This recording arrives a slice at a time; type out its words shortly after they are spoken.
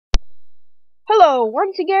Hello,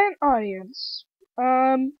 once again, audience.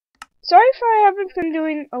 Sorry if I haven't been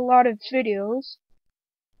doing a lot of videos.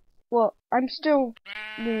 Well, I'm still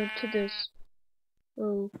new to this.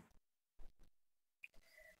 Oh.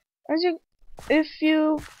 If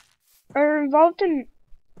you are involved in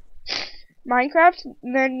Minecraft,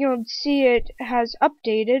 then you'll see it has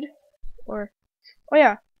updated. Oh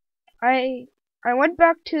yeah, I went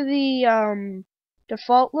back to the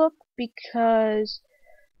default look because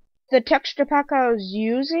the texture pack I was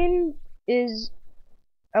using is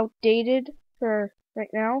outdated for right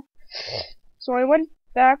now. So I went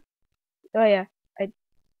back. Oh yeah,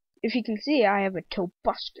 if you can see, I have a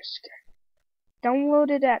Toebuster skin.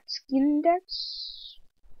 Downloaded at Skindex.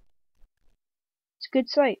 It's a good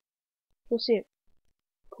site. You'll see it.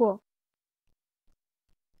 Cool.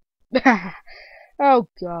 Oh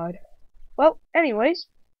god. Well, anyways,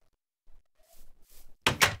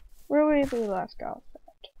 where we left off at?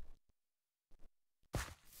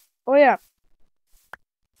 Oh yeah.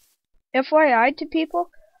 FYI to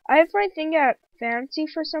people, I have my thing at Fancy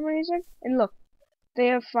for some reason, and look, they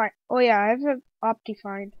have fine. Oh yeah, I have an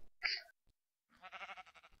Optifine.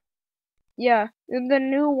 Yeah, in the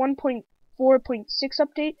new 1.4.6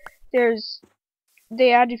 update,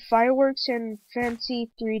 they added fireworks and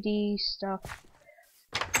fancy 3D stuff.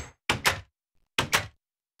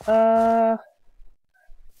 I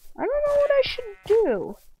don't know what I should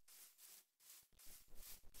do.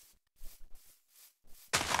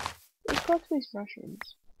 Let's go to these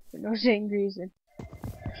mushrooms for no dang reason.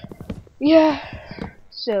 Yeah,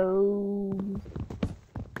 so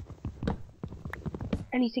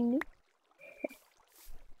anything new?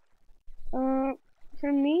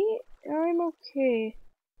 For me, I'm okay.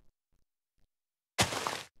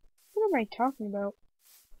 What am I talking about?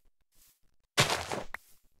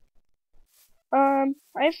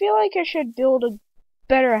 I feel like I should build a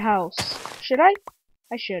better house. Should I?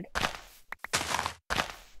 I should.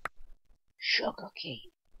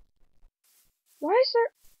 Sugarcane. Why is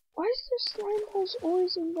there slime holes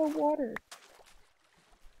always in the water?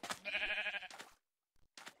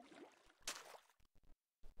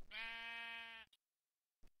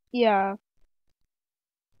 Yeah.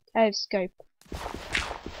 I have Skype.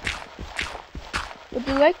 Would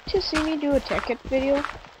you like to see me do a Tekkit video?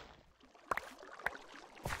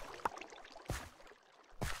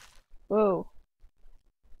 Whoa.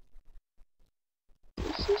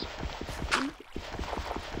 This is...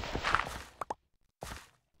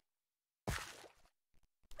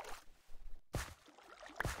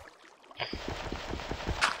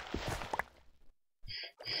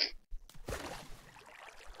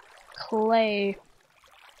 clay.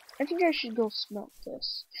 I think I should go smelt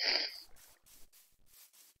this.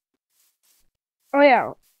 Oh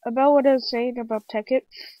yeah, about what I was saying about Tekkit.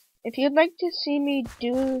 If you'd like to see me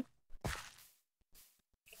do...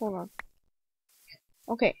 Hold on.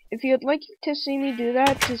 Okay, if you'd like to see me do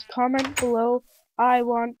that, just comment below, I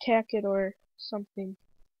want Tekkit or something.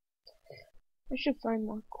 I should find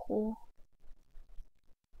more coal.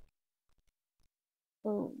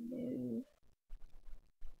 Oh no.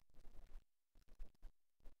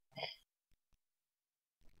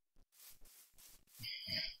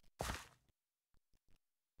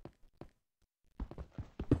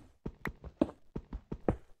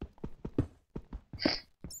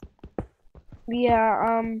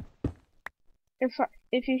 Yeah,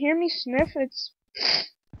 if you hear me sniff, it's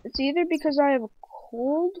either because I have a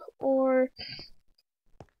cold or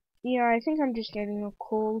yeah, I think I'm just getting a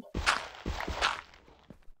cold.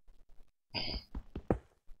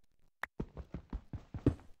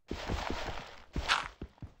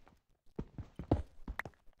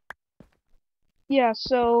 Yeah,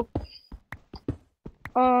 so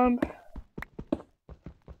I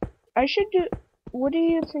should do. What do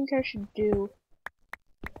you think I should do?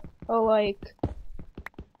 Oh, like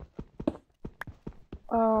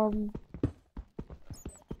what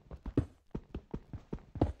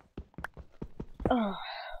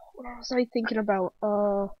was I thinking about?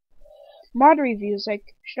 Mod reviews.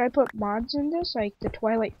 Like, should I put mods in this? Like the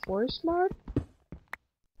Twilight Forest mod?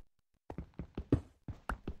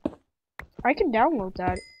 I can download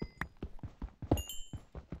that.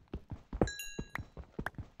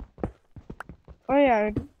 Oh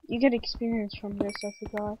yeah, you get experience from this, I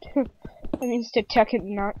forgot. That means to Tekkit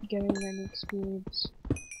not getting any experience.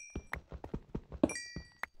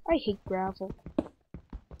 I hate gravel.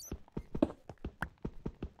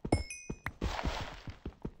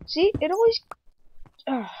 See, it always...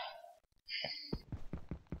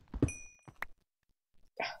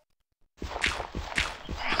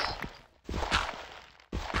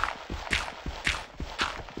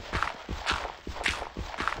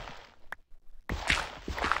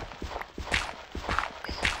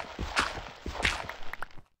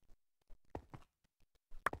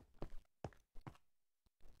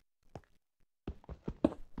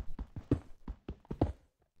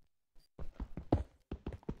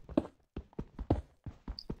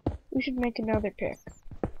 We should make another pick.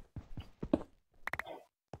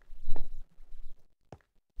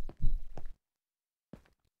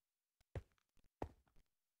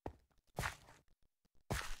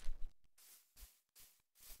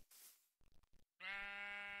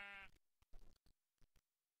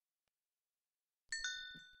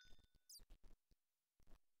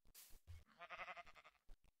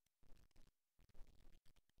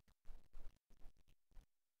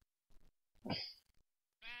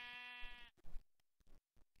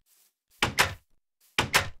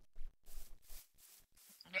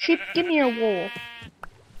 Sheep, give me a wool.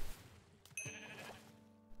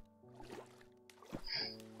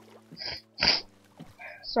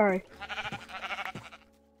 Sorry.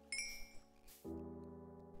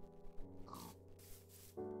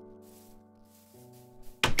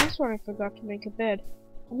 This one I forgot to make a bed.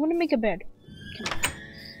 I'm gonna make a bed.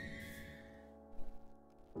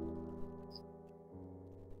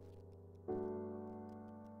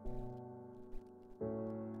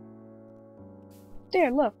 There,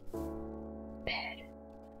 look. Bed.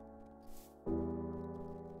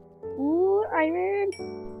 Ooh, iron.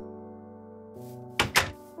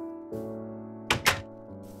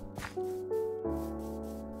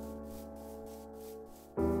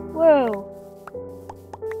 Whoa.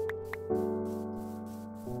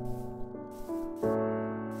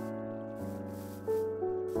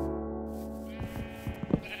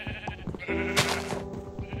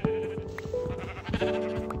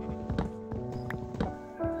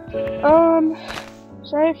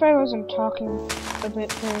 Sorry if I wasn't talking a bit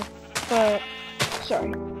there, but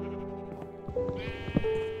sorry.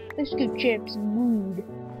 Let's give Champ some mood.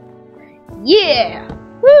 Yeah!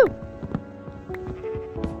 Woo!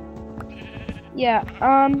 Yeah,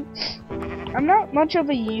 I'm not much of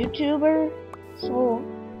a YouTuber, so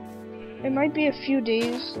it might be a few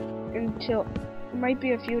days until I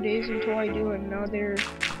do another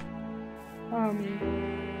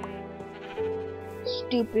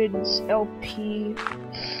Stupid's LP.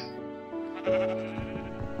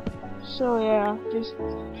 So yeah, just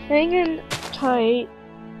hanging tight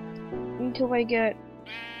until I get,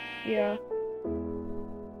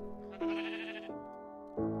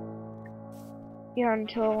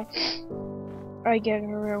 until I get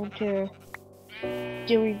around to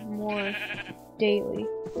doing more daily.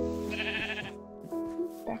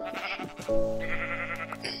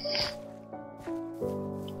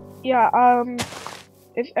 Yeah,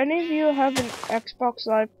 if any of you have an Xbox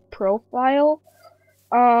Live profile,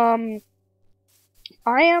 I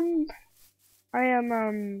am,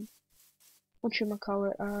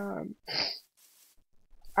 whatchamacallit,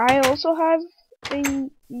 I also have a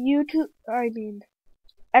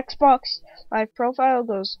Xbox Live profile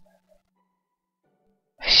goes,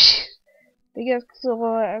 Big X,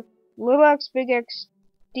 little X, Big X,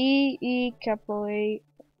 D, E, capital A,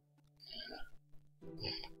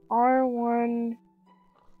 R1,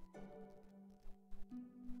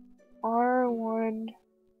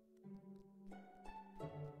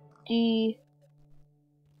 D,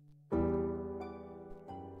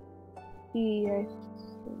 E, I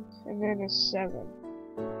think, and then a 7.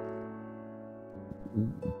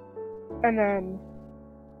 And then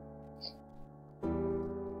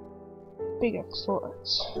Big X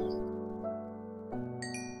Lords.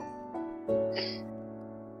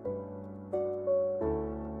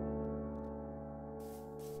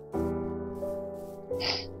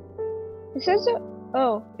 It says that,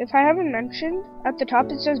 oh, if I haven't mentioned, at the top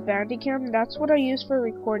it says Bandicam, that's what I use for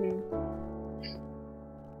recording.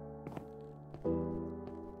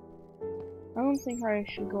 I don't think I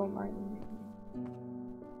should go mining.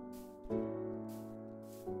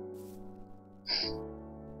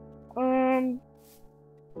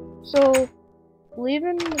 So, leave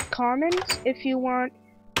in the comments if you want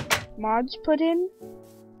mods put in,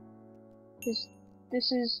 because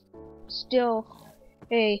this is still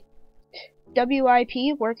a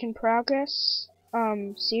WIP, work in progress,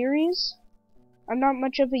 series. I'm not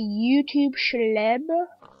much of a YouTube celeb,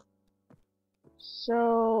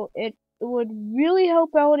 so it would really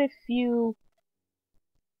help out if you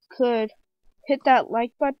could hit that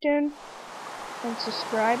like button and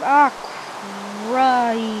subscribe. Ah,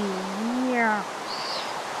 yeah.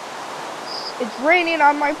 It's raining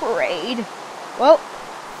on my parade. Well,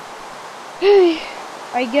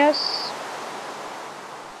 I guess.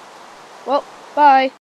 Well, bye.